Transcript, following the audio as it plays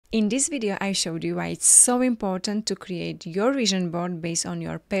In this video, I showed you why it's so important to create your vision board based on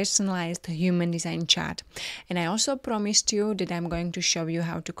your personalized human design chart. And I also promised you that I'm going to show you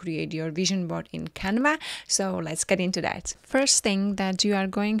how to create your vision board in Canva. So let's get into that. First thing that you are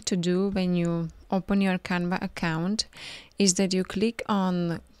going to do when you open your Canva account is that you click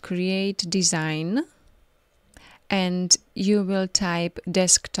on Create Design and you will type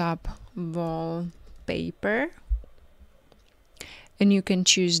desktop wallpaper. And you can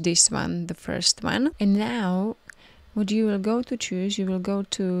choose this one, the first one. And now what you will go to choose, you will go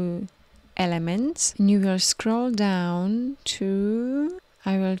to elements and you will scroll down to,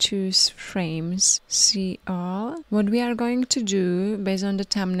 I will choose frames, see all. What we are going to do based on the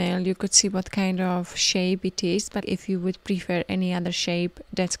thumbnail, you could see what kind of shape it is, but if you would prefer any other shape,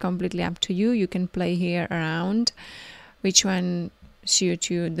 that's completely up to you. You can play here around which one suit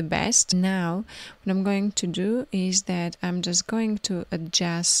you the best. Now what I'm going to do is that I'm just going to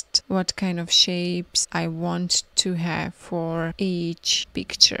adjust what kind of shapes I want to have for each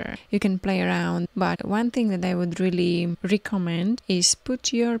picture. You can play around, but one thing that I would really recommend is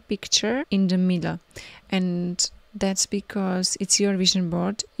put your picture in the middle, and that's because it's your vision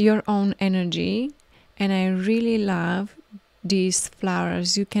board, your own energy. And I really love these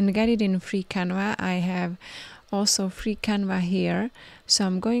flowers. You can get it in free Canva. I have also free Canva here, so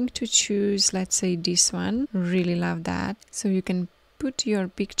I'm going to choose, let's say, this one. Really love that. So you can put your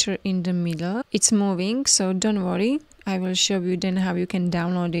picture in the middle. It's moving, so don't worry, I will show you then how you can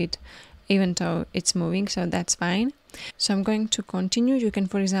download it even though it's moving, so that's fine. So I'm going to continue. You can,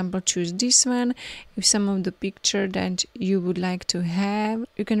 for example, choose this one. If some of the picture that you would like to have,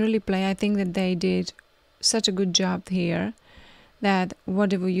 you can really play. I think that they did such a good job here that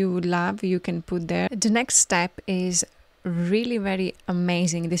whatever you would love, you can put there. The next step is really very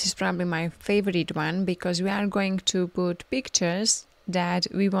amazing. This is probably my favorite one because we are going to put pictures that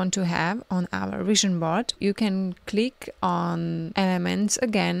we want to have on our vision board. You can click on elements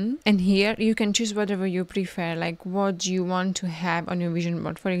again, and here you can choose whatever you prefer, like what you want to have on your vision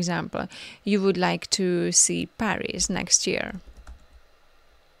board. For example, you would like to see Paris next year.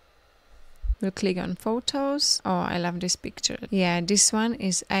 We'll click on photos. Oh, I love this picture. Yeah, this one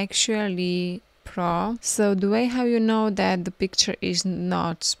is actually pro. So the way how you know that the picture is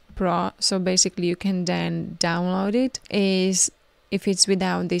not pro, so basically you can then download it, is if it's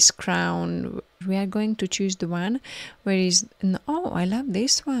without this crown. We are going to choose the one where is, oh, I love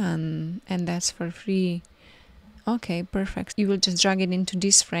this one, and that's for free. Okay, perfect. You will just drag it into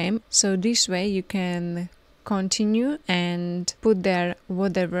this frame, so this way you can continue and put there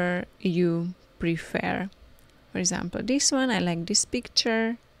whatever you prefer. For example, this one, I like this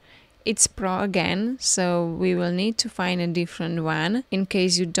picture. It's pro again, so we will need to find a different one in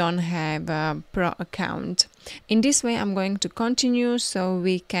case you don't have a pro account. In this way, I'm going to continue so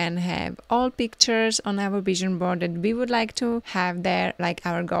we can have all pictures on our vision board that we would like to have there, like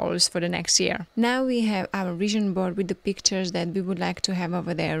our goals for the next year. Now we have our vision board with the pictures that we would like to have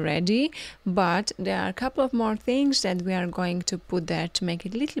over there ready, but there are a couple of more things that we are going to put there to make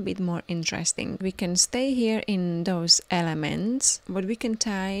it a little bit more interesting. We can stay here in those elements. What we can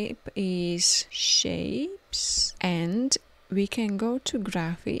type is shapes, and we can go to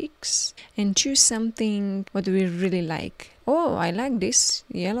graphics and choose something what we really like. Oh, I like this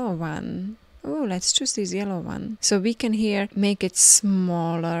yellow one. Oh, let's choose this yellow one. So we can here make it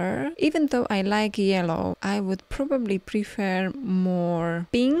smaller. Even though I like yellow, I would probably prefer more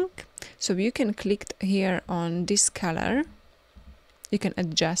pink. So you can click here on this color. You can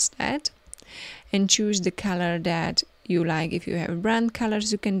adjust that and choose the color that you like. If you have brand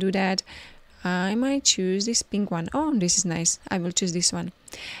colors, you can do that. I might choose this pink one. Oh, this is nice. I will choose this one.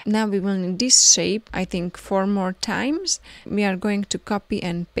 Now we will need this shape, I think, 4 more times. We are going to copy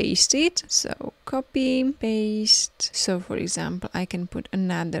and paste it. So copy, paste. So for example, I can put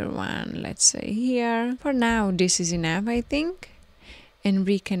another one, let's say here. For now, this is enough, I think. And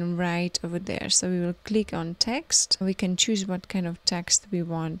we can write over there. So we will click on text. We can choose what kind of text we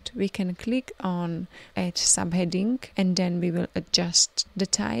want. We can click on add subheading, and then we will adjust the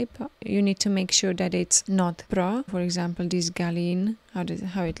type. You need to make sure that it's not pro. For example, this Galeen,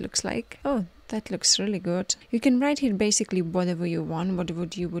 how it looks like. Oh, that looks really good. You can write here basically whatever you want, whatever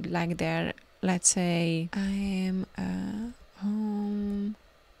you would like there. Let's say I am a home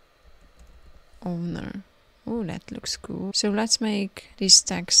owner. Oh, that looks cool. So let's make this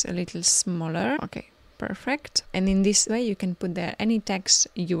text a little smaller. Okay, perfect. And in this way, you can put there any text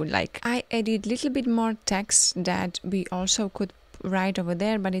you would like. I added a little bit more text that we also could right over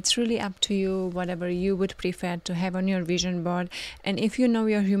there, but it's really up to you, whatever you would prefer to have on your vision board. And if you know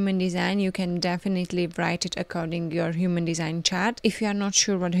your human design, you can definitely write it according to your human design chart. If you are not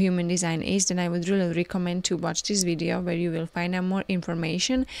sure what human design is, then I would really recommend to watch this video where you will find out more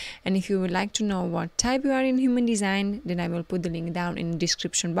information. And if you would like to know what type you are in human design, then I will put the link down in the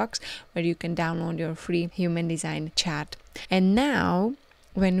description box where you can download your free human design chart. And now,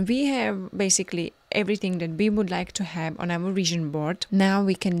 when we have basically everything that we would like to have on our vision board, now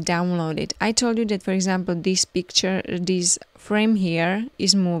we can download it. I told you that, for example, this picture, this frame here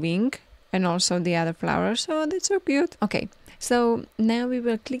is moving, and also the other flowers. Oh, that's so cute. Okay, so now we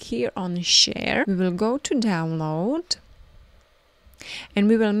will click here on share. We will go to download. And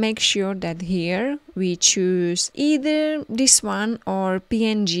we will make sure that here we choose either this one or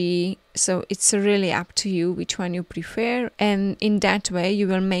PNG. So it's really up to you which one you prefer. And in that way, you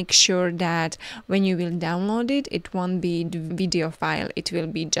will make sure that when you will download it, it won't be the video file. It will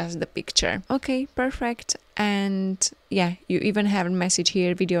be just the picture. Okay, perfect. And yeah, you even have a message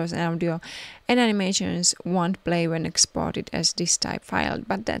here, videos and audio and animations won't play when exported as this type file,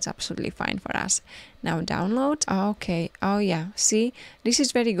 but that's absolutely fine for us. Now download. Okay, oh yeah, see, this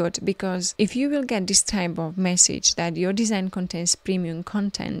is very good, because if you will get this type of message that your design contains premium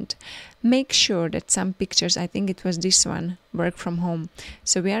content, make sure that some pictures, I think it was this one, work from home.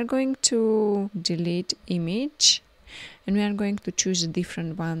 So we are going to delete image. And we are going to choose a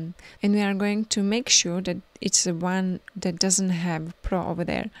different one, and we are going to make sure that it's the one that doesn't have pro over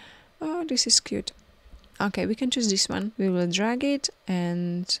there. Oh, this is cute. Okay, we can choose this one. We will drag it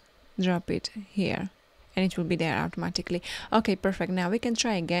and drop it here, and it will be there automatically. Okay, perfect. Now we can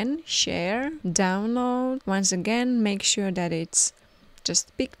try again. Share, download. Once again, make sure that it's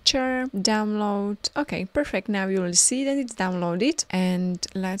just picture, download. Okay, perfect. Now you will see that it's downloaded, and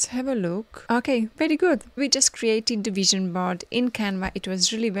let's have a look. Okay, very good. We just created the vision board in Canva. It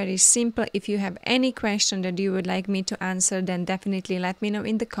was really very simple. If you have any question that you would like me to answer, then definitely let me know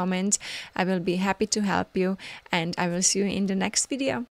in the comments. I will be happy to help you, and I will see you in the next video.